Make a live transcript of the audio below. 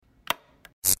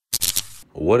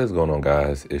What is going on,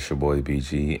 guys? It's your boy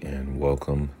BG, and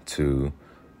welcome to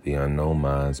the Unknown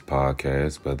Minds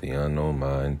podcast. But the unknown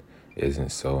mind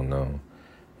isn't so known.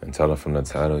 And telling from the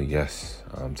title, yes,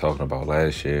 I'm talking about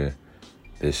last year,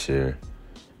 this year,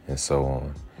 and so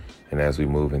on. And as we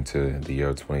move into the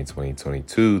year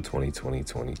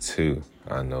 2020-2022,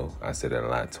 I know I said that a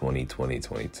lot,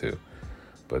 2020-2022,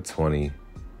 but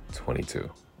 2022.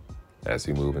 As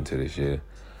we move into this year,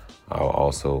 I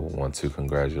also want to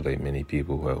congratulate many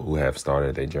people who have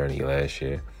started their journey last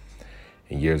year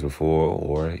and years before,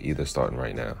 or either starting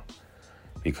right now.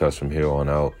 Because from here on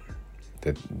out,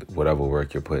 that whatever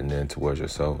work you're putting in towards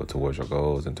yourself or towards your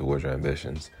goals and towards your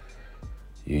ambitions,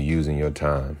 you're using your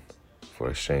time for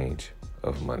exchange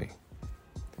of money.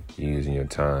 You're using your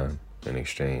time in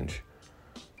exchange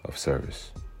of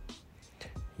service.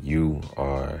 You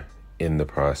are in the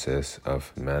process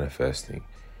of manifesting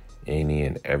any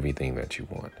and everything that you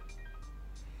want.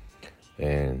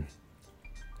 And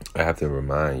I have to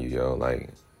remind you,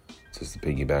 just to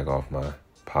piggyback off my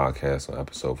podcast on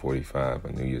episode 45,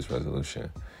 a New Year's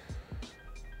resolution.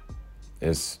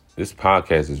 This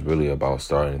podcast is really about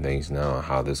starting things now and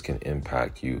how this can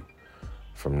impact you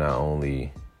from not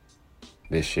only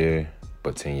this year,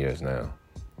 but 10 years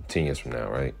from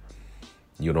now, right?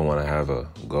 You don't want to have a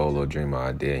goal or dream or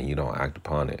idea and you don't act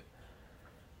upon it.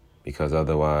 Because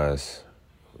otherwise,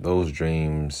 those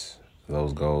dreams,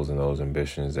 those goals, and those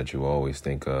ambitions that you always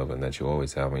think of and that you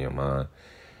always have on your mind,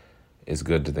 it's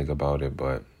good to think about it,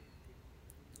 but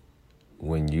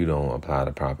when you don't apply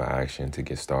the proper action to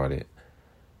get started,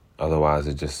 otherwise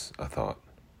it's just a thought,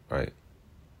 right?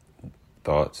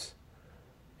 Thoughts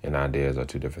and ideas are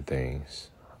two different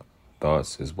things.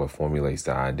 Thoughts is what formulates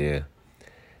the idea,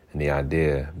 and the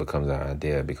idea becomes an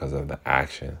idea because of the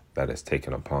action that is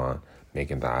taken upon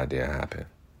making the idea happen.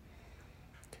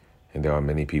 And there are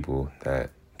many people that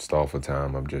stall for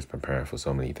time of just preparing for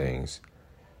so many things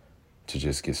to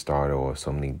just get started, or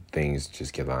so many things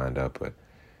just get lined up, but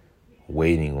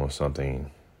waiting on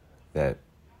something that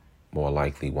more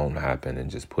likely won't happen and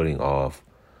just putting off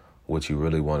what you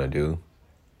really want to do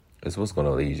is what's going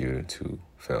to lead you to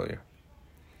failure.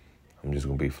 I'm just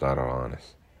going to be flat out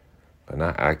honest. But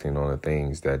not acting on the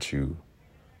things that you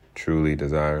truly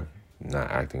desire,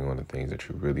 not acting on the things that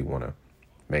you really want to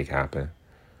make happen,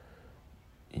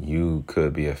 you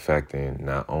could be affecting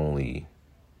not only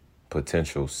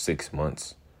potential 6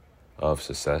 months of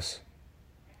success,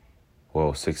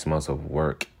 6 months of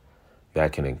work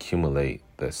that can accumulate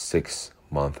the 6th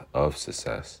month of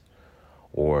success,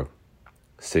 or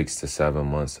 6 to 7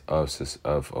 months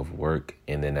of work,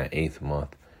 and then that 8th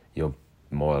month, you'll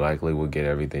more likely will get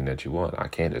everything that you want. I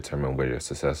can't determine where your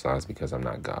success lies because I'm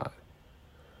not God.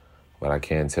 But I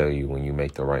can tell you, when you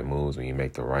make the right moves, when you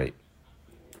make the right...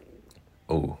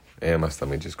 Oh, and my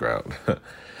stomach just growled.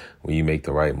 When you make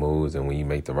the right moves and when you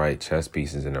make the right chess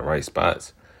pieces in the right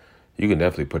spots, you can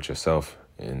definitely put yourself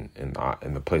in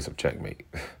the place of checkmate.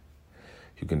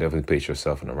 You can definitely place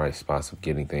yourself in the right spots of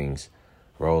getting things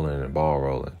rolling and ball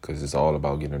rolling, because it's all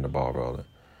about getting the ball rolling.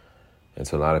 And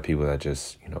so a lot of people that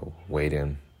just, wait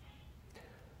in,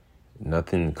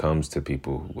 nothing comes to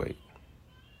people who wait.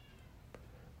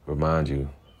 Remind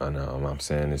you, I know I'm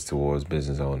saying this towards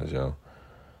business owners, yo.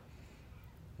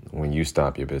 When you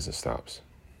stop, your business stops.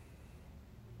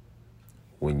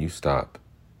 When you stop,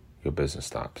 your business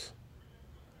stops.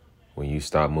 When you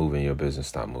stop moving, your business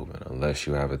stop moving, unless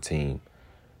you have a team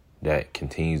that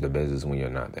continues the business when you're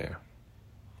not there.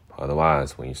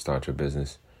 Otherwise, when you start your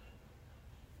business,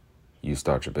 you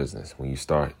start your business. When you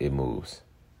start, it moves.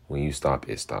 When you stop,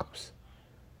 it stops.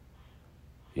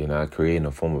 You're not creating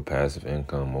a form of passive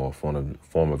income or a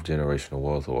form of generational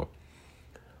wealth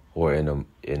or in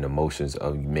the motions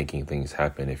of making things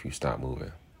happen if you stop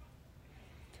moving.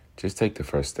 Just take the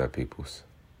first step, peoples.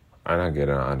 I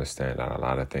understand that a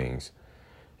lot of things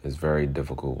is very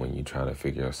difficult when you're trying to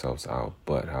figure yourselves out.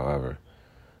 But, however,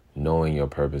 knowing your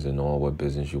purpose and knowing what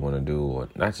business you want to do, or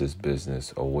not just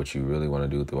business, or what you really want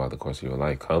to do throughout the course of your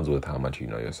life, comes with how much you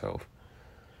know yourself.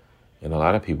 And a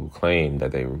lot of people claim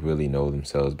that they really know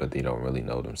themselves, but they don't really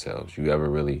know themselves. You ever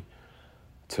really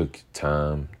took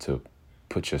time to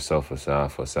put yourself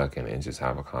aside for a second and just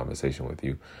have a conversation with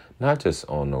you? Not just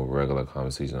on no regular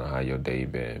conversation on how your day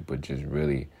been, but just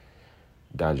really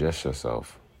digest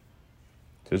yourself.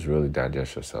 Just really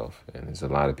digest yourself. And there's a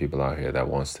lot of people out here that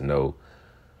wants to know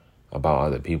about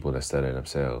other people instead of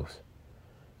themselves.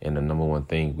 And the number one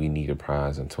thing we need to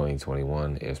prize in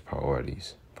 2021 is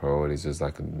priorities. Priorities is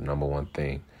like the number one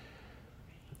thing.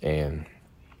 And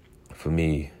for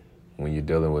me, when you're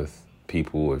dealing with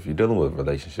people, if you're dealing with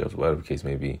relationships, whatever the case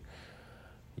may be,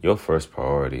 Your first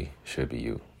priority should be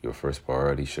you. Your first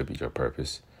priority should be your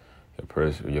purpose.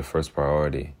 Your first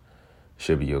priority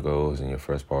should be your goals, and your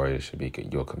first priority should be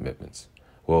your commitments.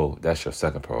 Well, that's your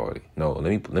second priority. No,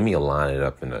 let me align it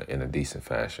up in a decent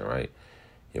fashion, right?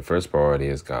 Your first priority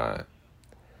is God.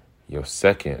 Your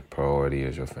second priority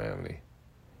is your family.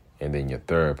 And then your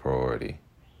third priority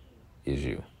is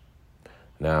you.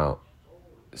 Now,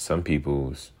 some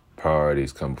people's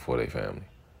priorities come before their family,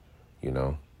 you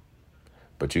know?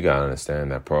 But you got to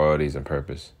understand that priorities and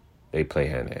purpose, they play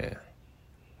hand in hand.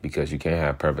 Because you can't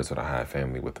have purpose without have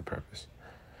family with a purpose.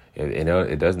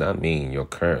 It does not mean your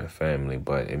current family,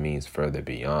 but it means further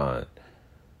beyond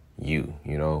you,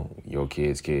 your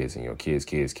kids' kids and your kids'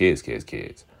 kids' kids' kids'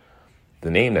 kids.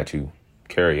 The name that you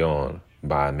carry on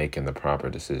by making the proper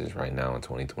decisions right now in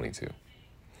 2022.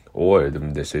 Or the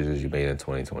decisions you made in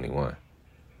 2021.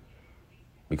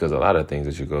 Because a lot of things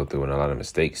that you go through and a lot of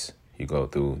mistakes you go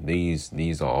through,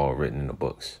 these are all written in the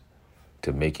books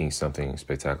to making something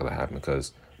spectacular happen.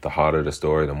 Because the harder the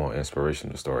story, the more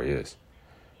inspirational the story is.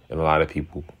 And a lot of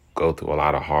people go through a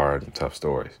lot of hard and tough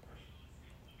stories.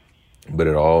 But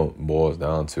it all boils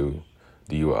down to,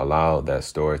 do you allow that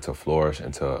story to flourish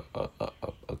into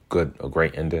a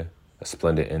great ending, a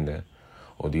splendid ending?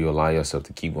 Or do you allow yourself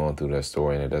to keep going through that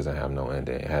story and it doesn't have no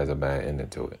ending? It has a bad ending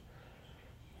to it.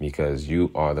 Because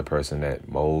you are the person that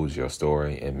molds your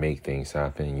story and make things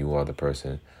happen. You are the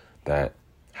person that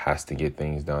has to get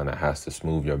things done, that has to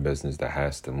smooth your business, that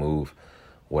has to move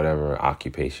whatever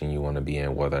occupation you want to be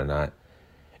in, whether or not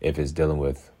if it's dealing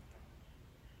with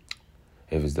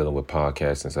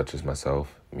podcasting such as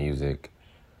myself, music,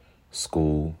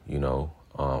 school,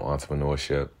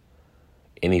 entrepreneurship,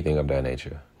 anything of that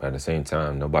nature. But at the same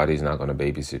time, nobody's not going to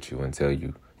babysit you and tell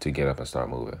you to get up and start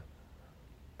moving.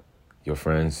 Your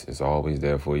friends is always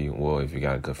there for you. Well, if you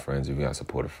got good friends, if you got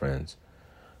supportive friends.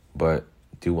 But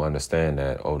do understand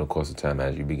that over the course of time,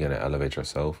 as you begin to elevate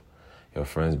yourself, your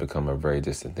friends become a very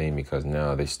distant thing, because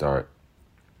now it starts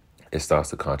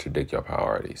to contradict your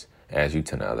priorities as you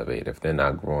tend to elevate. If they're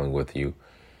not growing with you,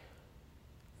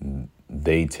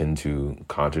 they tend to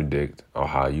contradict or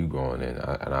how you growing. And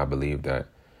I believe that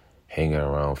hanging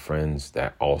around friends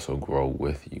that also grow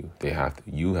with you,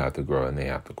 you have to grow and they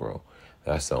have to grow.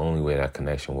 That's the only way that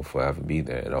connection will forever be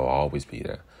there. It'll always be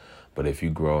there. But if you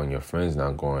grow and your friends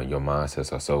not growing, your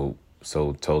mindsets are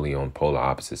so totally on polar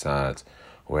opposite sides.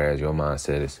 Whereas your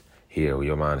mindset is here,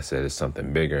 your mindset is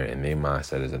something bigger, and their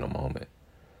mindset is in a moment.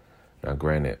 Now,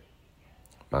 granted,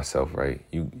 myself, right?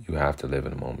 You have to live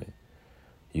in a moment.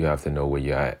 You have to know where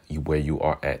you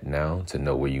are at now to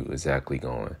know where you exactly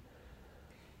going.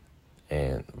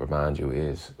 And remind you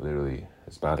it's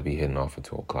about to be hitting off at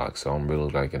 2:00. So I'm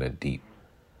really like in a deep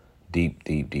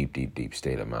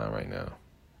state of mind right now.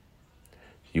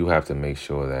 You have to make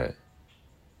sure that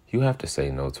you have to say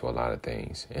no to a lot of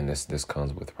things. And this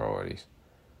comes with priorities.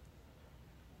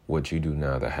 What you do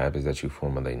now, the habits that you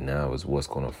formulate now is what's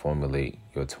going to formulate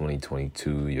your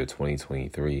 2022, your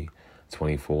 2023,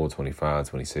 24, 25,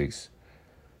 26,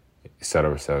 et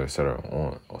cetera, so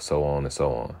on and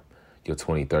so on. Your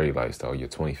 2030 lifestyle, your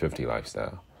 2050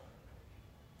 lifestyle.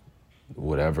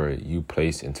 Whatever you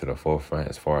place into the forefront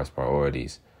as far as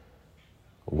priorities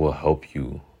will help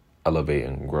you elevate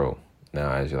and grow. Now,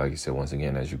 like you said, once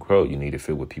again, as you grow, you need to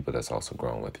fit with people that's also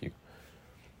growing with you.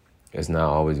 It's not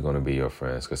always going to be your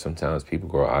friends, because sometimes people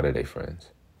grow out of their friends.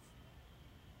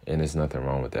 And there's nothing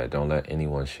wrong with that. Don't let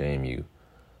anyone shame you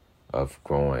of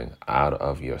growing out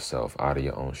of yourself, out of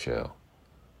your own shell.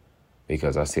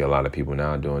 Because I see a lot of people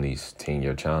now doing these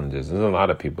 10-year challenges. There's a lot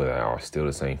of people that are still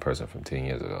the same person from 10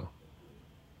 years ago.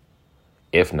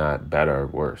 If not better or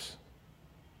worse.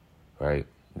 Right?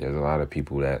 There's a lot of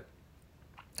people that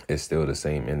is still the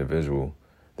same individual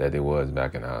that they was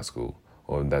back in high school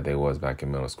or that they was back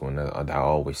in middle school. And that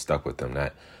always stuck with them.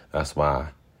 That's why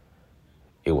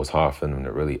it was hard for them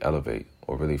to really elevate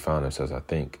or really find themselves. I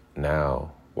think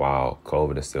now, while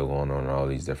COVID is still going on and all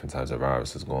these different types of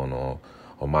viruses going on,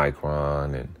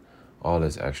 Omicron and all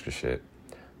this extra shit,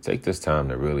 take this time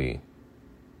to really,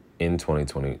 in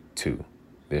 2022,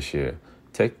 this year,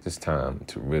 take this time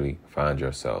to really find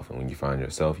yourself. And when you find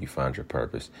yourself, you find your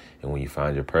purpose. And when you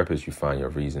find your purpose, you find your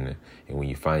reasoning. And when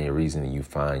you find your reasoning, you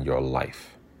find your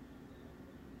life.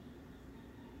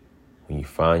 When you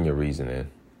find your reasoning,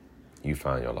 you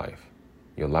find your life.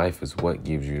 Your life is what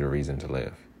gives you the reason to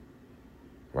live,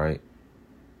 right?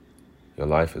 Your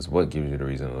life is what gives you the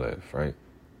reason to live, right?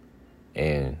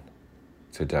 And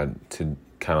to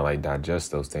kind of like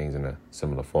digest those things in a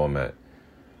similar format,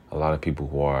 a lot of people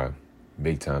who are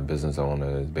big-time business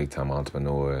owners, big-time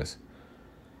entrepreneurs,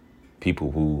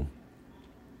 people who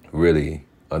really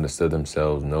understood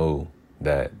themselves know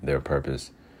that their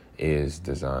purpose is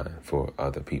designed for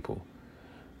other people.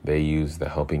 They use the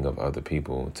helping of other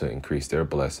people to increase their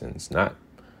blessings, not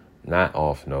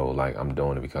off no, like I'm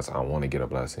doing it because I want to get a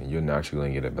blessing. You're naturally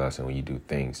going to get a blessing when you do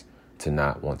things to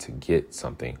not want to get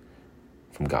something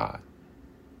from God.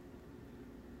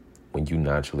 When you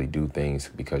naturally do things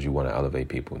because you want to elevate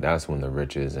people, that's when the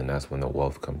riches and that's when the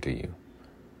wealth come to you.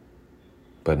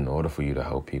 But in order for you to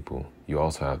help people, you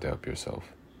also have to help yourself,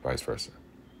 vice versa.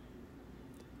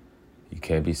 You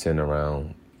can't be sitting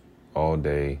around all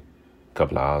day, a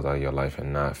couple of hours out of your life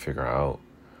and not figure out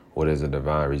what is the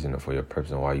divine reason for your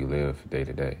purpose and why you live day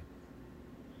to day.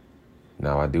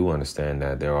 Now, I do understand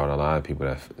that there are a lot of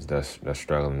people that's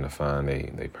struggling to find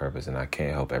their purpose, and I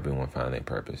can't help everyone find their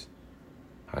purpose.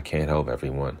 I can't help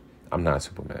everyone. I'm not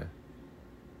Superman.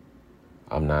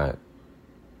 I'm not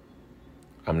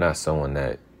someone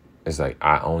that is like,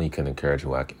 I only can encourage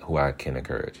who I can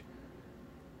encourage.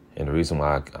 And the reason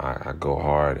why I go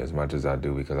hard as much as I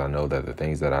do, because I know that the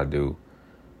things that I do,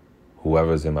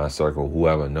 whoever's in my circle,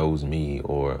 whoever knows me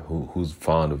or who's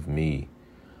fond of me,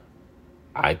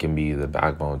 I can be the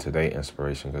backbone to their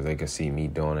inspiration because they can see me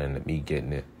doing it and me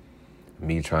getting it.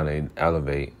 Me trying to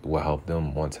elevate will help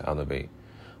them want to elevate.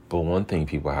 But one thing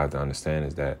people have to understand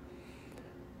is that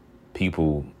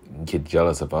people get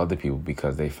jealous of other people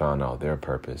because they found out their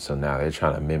purpose. So now they're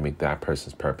trying to mimic that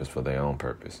person's purpose for their own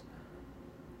purpose.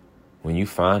 When you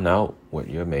find out what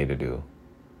you're made to do,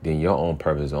 then your own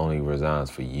purpose only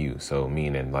resides for you. So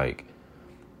meaning like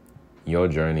your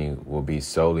journey will be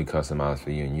solely customized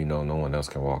for you, and you know no one else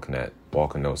can walk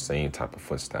in those same type of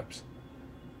footsteps.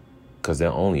 Because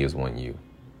there only is one you,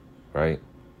 right?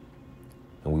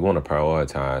 And we want to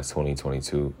prioritize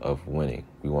 2022 of winning.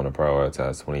 We want to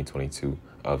prioritize 2022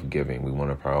 of giving. We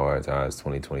want to prioritize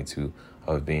 2022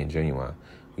 of being genuine.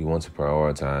 We want to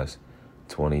prioritize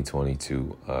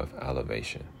 2022 of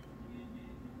elevation.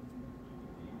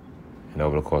 And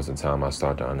over the course of time, I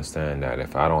start to understand that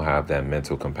if I don't have that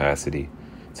mental capacity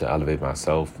to elevate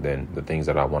myself, then the things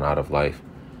that I want out of life,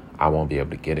 I won't be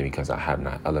able to get it because I have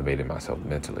not elevated myself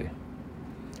mentally.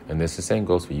 And this the same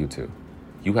goes for you too.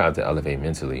 You have to elevate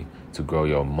mentally to grow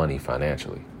your money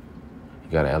financially.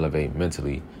 You got to elevate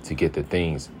mentally to get the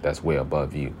things that's way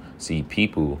above you. See,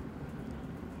 people,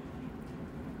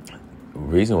 the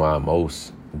reason why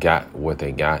most got what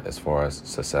they got as far as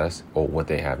success or what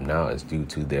they have now is due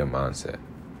to their mindset.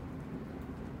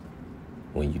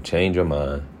 When you change your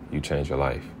mind, you change your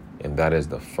life. And that is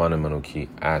the fundamental key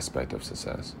aspect of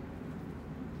success.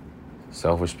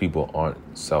 Selfish people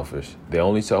aren't selfish. They're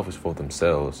only selfish for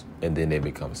themselves, and then they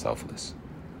become selfless.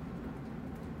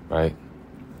 Right?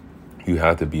 You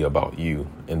have to be about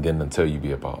you, and then until you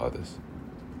be about others.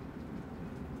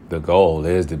 The goal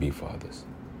is to be for others.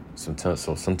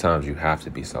 Sometimes you have to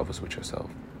be selfish with yourself.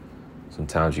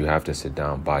 Sometimes you have to sit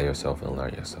down by yourself and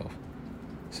learn yourself.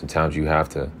 Sometimes you have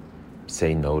to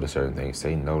say no to certain things,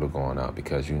 say no to going out,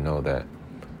 because you know that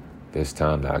this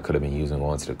time that I could have been using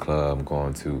going to the club,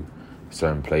 going to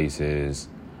certain places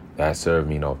that served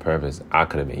me no purpose, I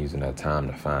could have been using that time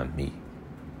to find me.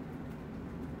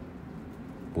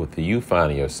 With you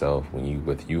finding yourself,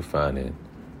 with you finding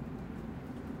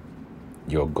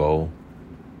your goal,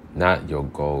 not your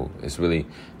goal, it's really,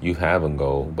 you have a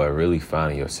goal, but really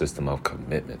finding your system of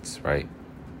commitments, right?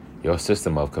 Your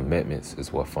system of commitments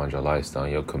is what funds your lifestyle.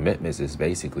 Your commitments is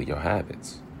basically your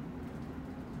habits.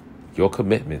 Your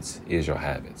commitments is your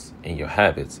habits, and your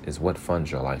habits is what funds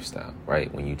your lifestyle,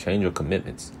 right? When you change your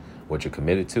commitments, what you're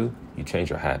committed to, you change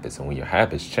your habits. And when your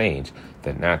habits change,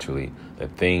 then naturally the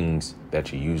things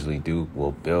that you usually do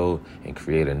will build and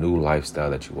create a new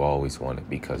lifestyle that you always wanted,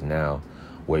 because now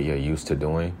what you're used to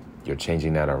doing, you're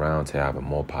changing that around to have a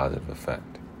more positive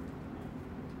effect.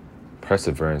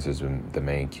 Perseverance is the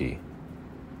main key.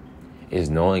 Is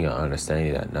knowing and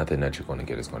understanding that nothing that you're going to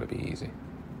get is going to be easy.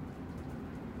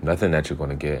 Nothing that you're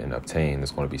going to get and obtain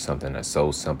is going to be something that's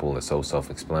so simple and so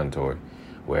self-explanatory.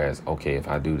 Whereas, okay, if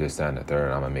I do this, that, and the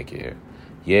third, I'm going to make it here.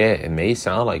 Yeah, it may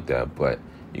sound like that, but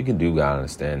you gotta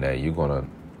understand that you're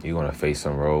gonna face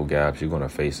some road gaps. You're going to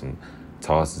face some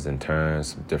tosses and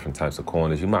turns, some different types of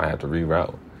corners. You might have to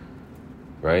reroute,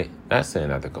 right? Not saying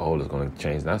that the goal is going to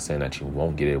change. Not saying that you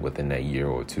won't get it within that year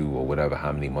or two or whatever,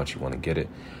 how many months you want to get it.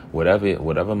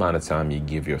 Whatever amount of time you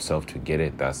give yourself to get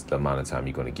it, that's the amount of time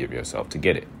you're going to give yourself to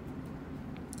get it.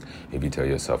 If you tell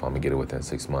yourself, I'm going to get it within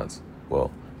 6 months,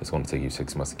 well, it's going to take you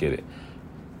 6 months to get it.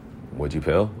 Would you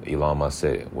feel? Elon Musk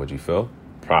said it. Would you feel?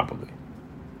 Probably.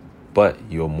 But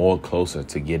you're more closer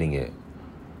to getting it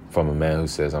from a man who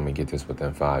says, I'm going to get this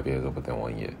within 5 years or within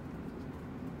 1 year.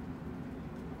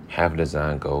 Have a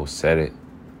design goal, set it,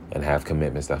 and have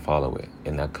commitments that follow it.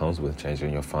 And that comes with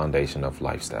changing your foundation of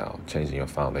lifestyle, changing your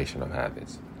foundation of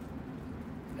habits.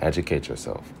 Educate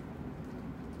yourself.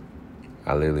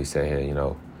 I literally say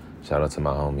here, shout out to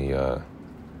my homie,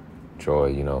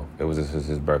 Troy, it was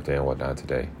his birthday and whatnot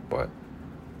today. But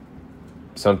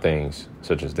some things,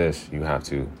 such as this, you have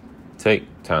to take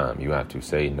time. You have to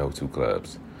say no to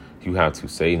clubs. You have to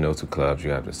say no to clubs.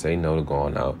 You have to say no to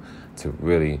going out to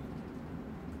really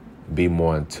be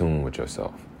more in tune with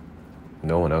yourself.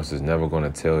 No one else is never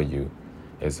going to tell you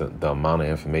the amount of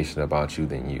information about you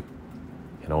than you.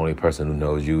 And the only person who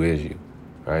knows you is you,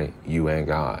 right? You and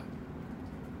God.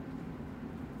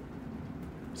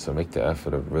 So make the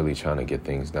effort of really trying to get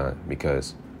things done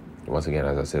because, once again,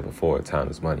 as I said before, time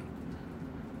is money.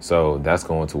 So that's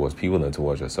going towards people and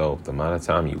towards yourself. The amount of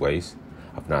time you waste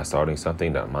of not starting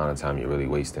something, the amount of time you're really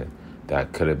wasting,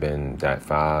 that could have been that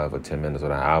 5 or 10 minutes or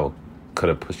that hour could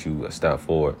have pushed you a step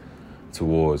forward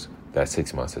towards that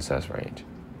 6-month success range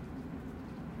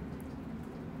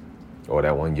or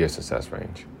that 1-year success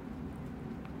range.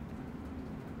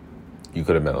 You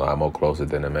could have been a lot more closer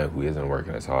than a man who isn't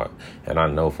working as hard. And I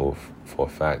know for a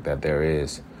fact that there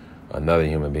is another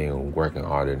human being working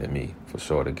harder than me for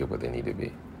sure to get what they need to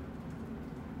be.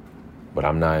 But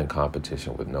I'm not in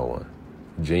competition with no one.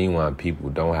 Genuine people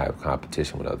don't have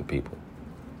competition with other people.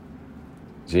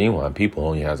 Genuine people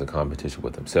only has a competition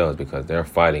with themselves because they're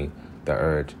fighting the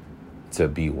urge to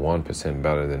be 1%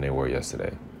 better than they were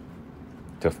yesterday.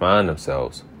 To find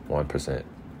themselves 1%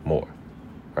 more,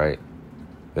 right?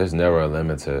 There's never a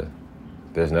limit to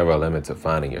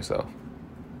finding yourself.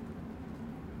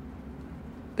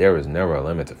 There is never a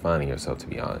limit to finding yourself, to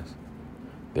be honest.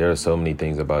 There are so many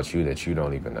things about you that you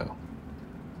don't even know.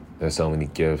 There's so many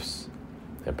gifts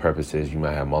and purposes. You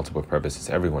might have multiple purposes.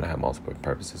 Everyone has multiple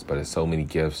purposes, but there's so many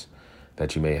gifts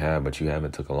that you may have, but you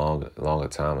haven't took a longer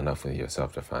time enough for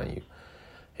yourself to find you.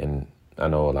 And I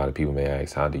know a lot of people may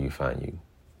ask, how do you find you?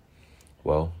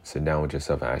 Well, sit down with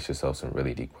yourself and ask yourself some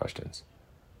really deep questions.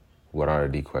 What are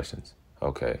the deep questions?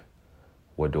 Okay,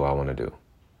 what do I want to do?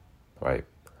 Right?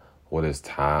 What is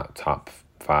top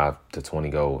 5 to 20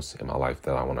 goals in my life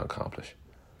that I want to accomplish?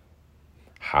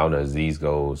 How does these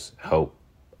goals help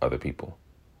other people?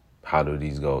 How do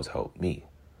these goals help me?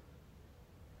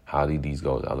 How do these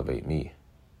goals elevate me?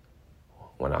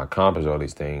 When I accomplish all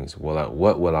these things, what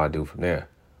will I do from there?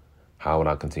 How will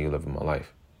I continue living my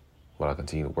life? Will I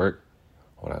continue to work?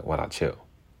 Or will I chill?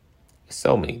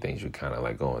 So many things you kind of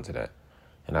like go into that.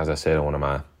 And as I said in one of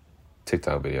my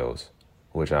TikTok videos,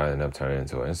 which I ended up turning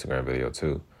into an Instagram video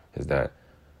too, is that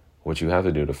what you have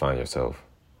to do to find yourself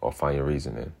or find your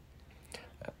reason in,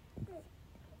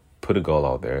 put a goal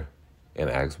out there and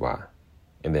ask why.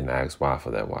 And then ask why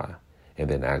for that why. And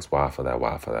then ask why for that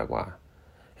why for that why.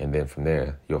 And then from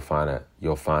there, you'll find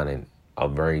a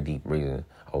very deep reason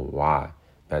of why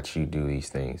that you do these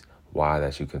things, why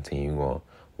that you continue on,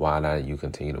 why that you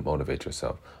continue to motivate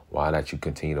yourself, why that you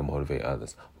continue to motivate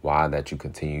others, why that you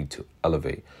continue to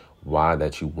elevate, why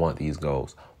that you want these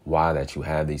goals, why that you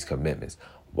have these commitments,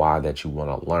 why that you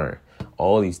want to learn.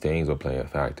 All these things will play a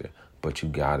factor, but you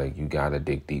gotta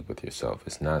dig deep with yourself.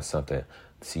 It's not something,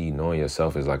 knowing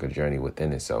yourself is like a journey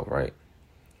within itself, right?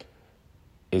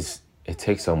 It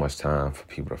takes so much time for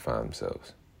people to find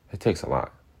themselves. It takes a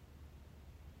lot.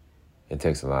 It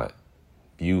takes a lot.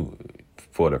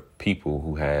 For the people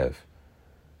who have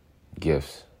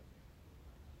gifts,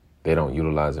 they don't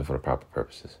utilize it for the proper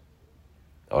purposes.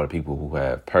 Or the people who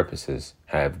have purposes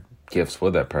have gifts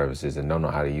for that purposes and don't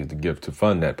know how to use the gift to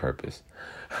fund that purpose.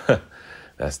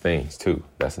 That's things too.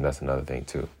 That's another thing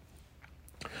too.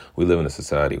 We live in a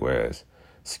society whereas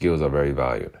skills are very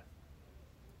valued.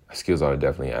 Skills are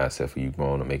definitely an asset for you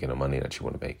growing and making the money that you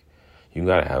want to make. You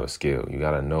got to have a skill. You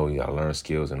got to learn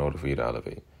skills in order for you to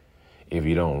elevate. If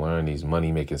you don't learn these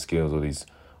money-making skills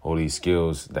or these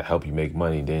skills that help you make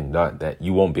money, then that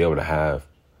you won't be able to have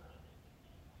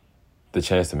the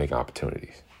chance to make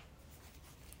opportunities.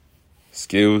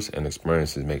 Skills and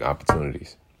experiences make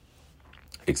opportunities.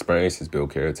 Experiences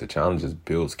build character. Challenges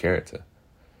builds character.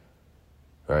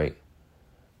 Right?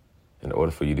 In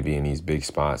order for you to be in these big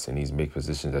spots and these big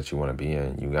positions that you want to be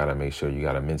in, you got to make sure you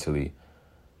got to mentally,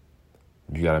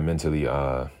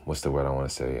 what's the word I want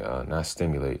to say? Not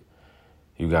stimulate.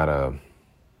 You got to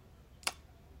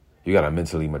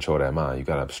mentally mature that mind. You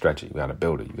got to stretch it. You got to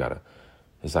build it.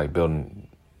 It's like building,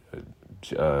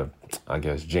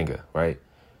 Jenga, right?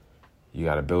 You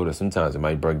got to build it. Sometimes it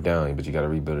might break down, but you got to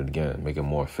rebuild it again, make it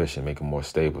more efficient, make it more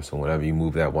stable. So whenever you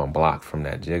move that one block from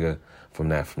that Jenga, from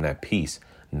that piece,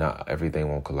 not everything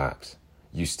won't collapse.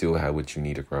 You still have what you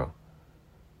need to grow.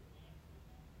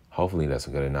 Hopefully that's a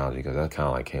good analogy because that kind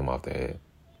of like came off the head.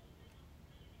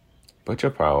 But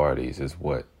your priorities is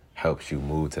what helps you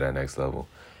move to that next level.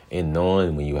 And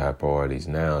knowing when you have priorities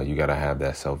now, you got to have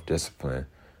that self-discipline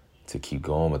to keep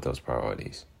going with those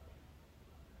priorities.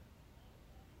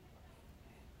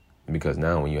 Because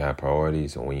now when you have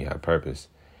priorities and when you have purpose,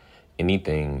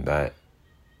 anything that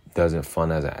doesn't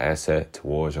fund as an asset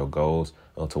towards your goals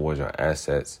or towards your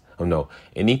assets,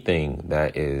 anything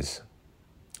that is,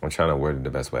 I'm trying to word it the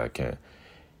best way I can.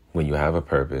 When you have a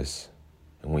purpose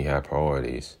and when you have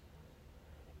priorities,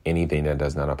 anything that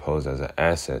does not oppose as an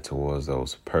asset towards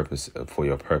those purpose for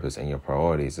your purpose and your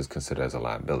priorities is considered as a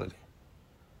liability.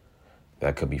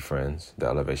 That could be friends, the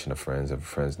elevation of friends, if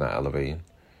friends not elevating.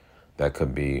 That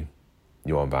could be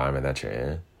your environment that you're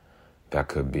in. That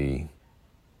could be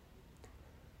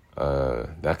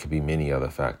many other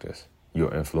factors.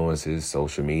 Your influences,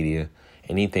 social media,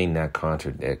 anything that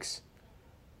contradicts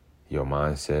your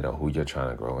mindset or who you're trying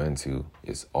to grow into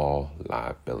is all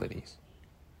liabilities.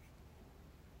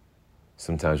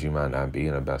 Sometimes you might not be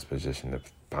in the best position to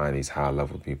find these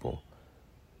high-level people.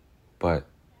 But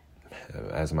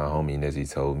as my homie Nizzy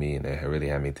told me, and it really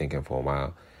had me thinking for a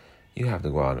while, you have to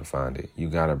go out and find it. You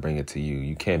got to bring it to you.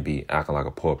 You can't be acting like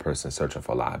a poor person searching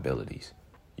for liabilities.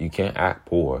 You can't act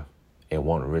poor and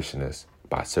want richness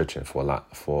by searching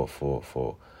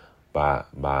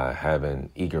by having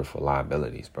eager for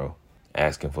liabilities, bro.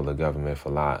 Asking for the government for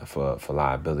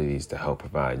liabilities to help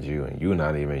provide you, and you're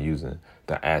not even using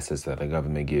the assets that the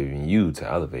government giving you to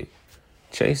elevate.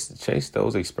 Chase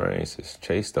those experiences.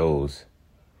 Chase those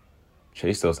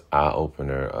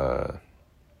eye-opener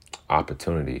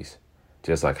opportunities,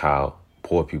 just like how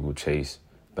poor people chase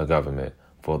the government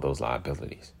for those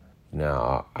liabilities.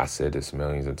 Now, I said this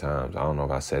millions of times. I don't know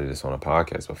if I said this on a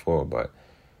podcast before, but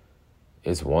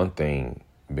it's one thing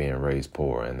being raised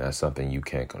poor, and that's something you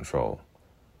can't control.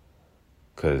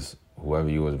 Because whoever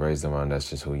you was raised around, that's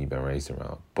just who you've been raised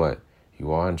around. But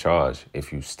you are in charge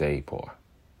if you stay poor.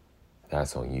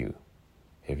 That's on you.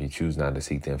 If you choose not to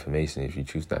seek the information, if you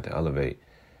choose not to elevate,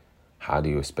 how do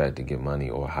you expect to get money,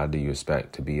 or how do you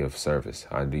expect to be of service?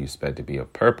 How do you expect to be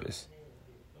of purpose?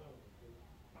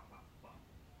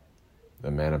 A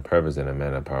man of purpose and a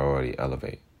man of priority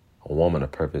elevate. A woman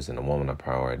of purpose and a woman of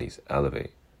priorities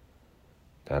elevate.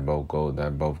 That both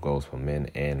goes for men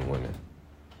and women.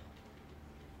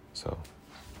 So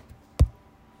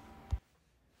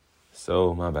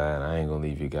my bad. I ain't gonna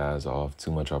leave you guys off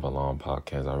too much of a long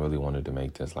podcast. I really wanted to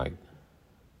make this like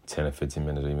 10 or 15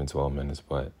 minutes, or even 12 minutes.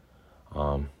 But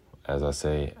as I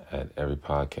say at every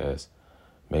podcast,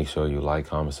 make sure you like,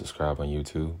 comment, subscribe on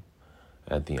YouTube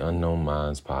at the Unknown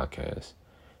Minds Podcast.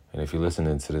 And if you're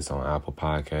listening to this on Apple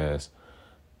Podcasts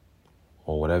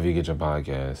or whatever you get your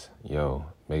podcast,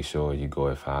 make sure you go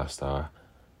at 5-star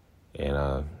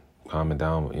and comment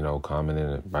down, comment in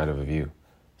and write a review.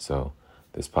 So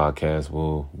this podcast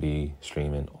will be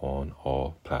streaming on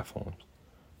all platforms.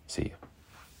 See ya.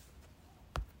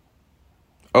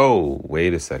 Oh,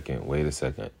 wait a second.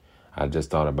 I just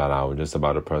thought about I was just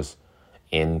about to press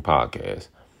end podcast.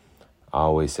 I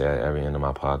always say at every end of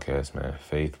my podcast, man,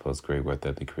 faith plus great work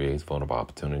ethic creates vulnerable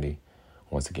opportunity.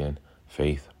 Once again,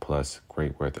 faith plus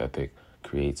great work ethic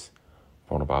creates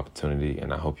vulnerable opportunity.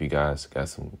 And I hope you guys got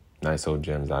some nice old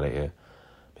gems out of here.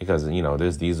 Because,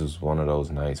 these was one of those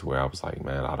nights where I was like,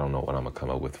 man, I don't know what I'm going to come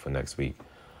up with for next week.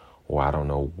 Or I don't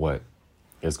know what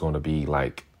it's going to be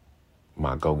like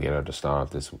my go-getter to start off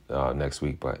this next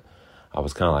week. But I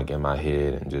was kind of like in my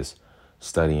head and just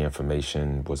studying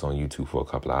information, was on YouTube for a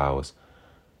couple of hours,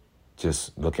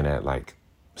 just looking at like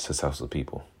successful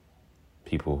people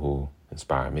who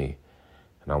inspire me.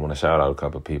 And I want to shout out a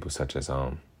couple of people such as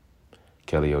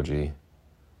Kelly OG,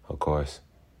 of course.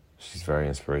 She's very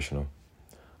inspirational.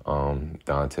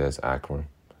 Dantes Akron,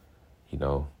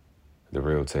 the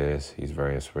real Tez, he's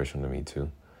very inspirational to me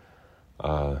too.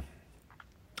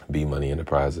 B Money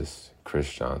Enterprises,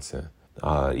 Chris Johnson,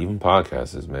 even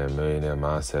podcasters, man, Millionaire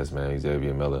Mindsets, man,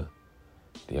 Xavier Miller,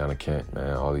 Deanna Kent,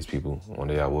 man, all these people. One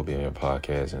day I will be on your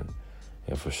podcast,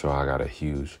 and for sure I got a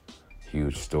huge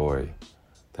story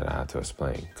that I have to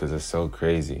explain, because it's so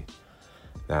crazy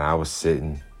that I was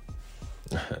sitting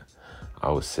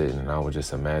and I was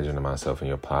just imagining myself in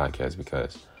your podcast,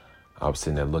 because I was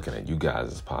sitting there looking at you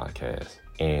guys' podcast.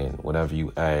 And whenever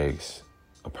you ask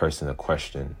a person a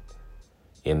question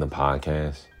in the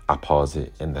podcast, I pause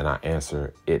it and then I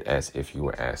answer it as if you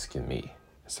were asking me.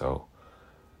 So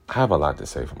I have a lot to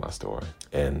say for my story,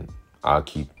 and I'll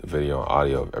keep the video and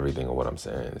audio of everything of what I'm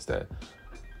saying. Is that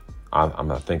I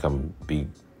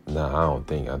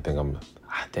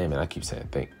keep saying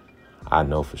think. I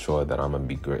know for sure that I'm going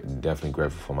to be definitely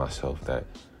grateful for myself that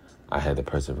I had the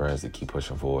perseverance to keep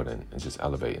pushing forward and just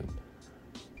elevating.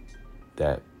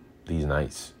 that these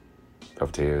nights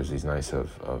of tears, these nights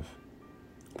of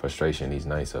frustration, these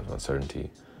nights of uncertainty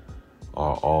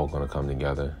are all going to come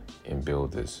together and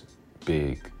build this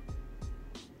big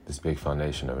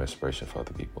foundation of inspiration for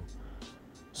other people.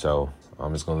 So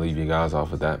I'm just going to leave you guys off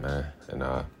with that, man. And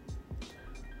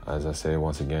as I say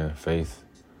once again, faith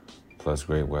plus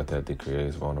great work ethic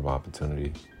creates vulnerable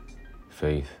opportunity.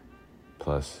 Faith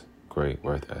plus great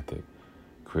work ethic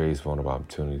creates vulnerable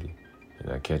opportunity.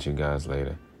 And I'll catch you guys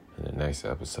later in the next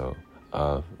episode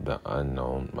of the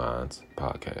Unknown Minds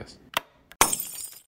podcast.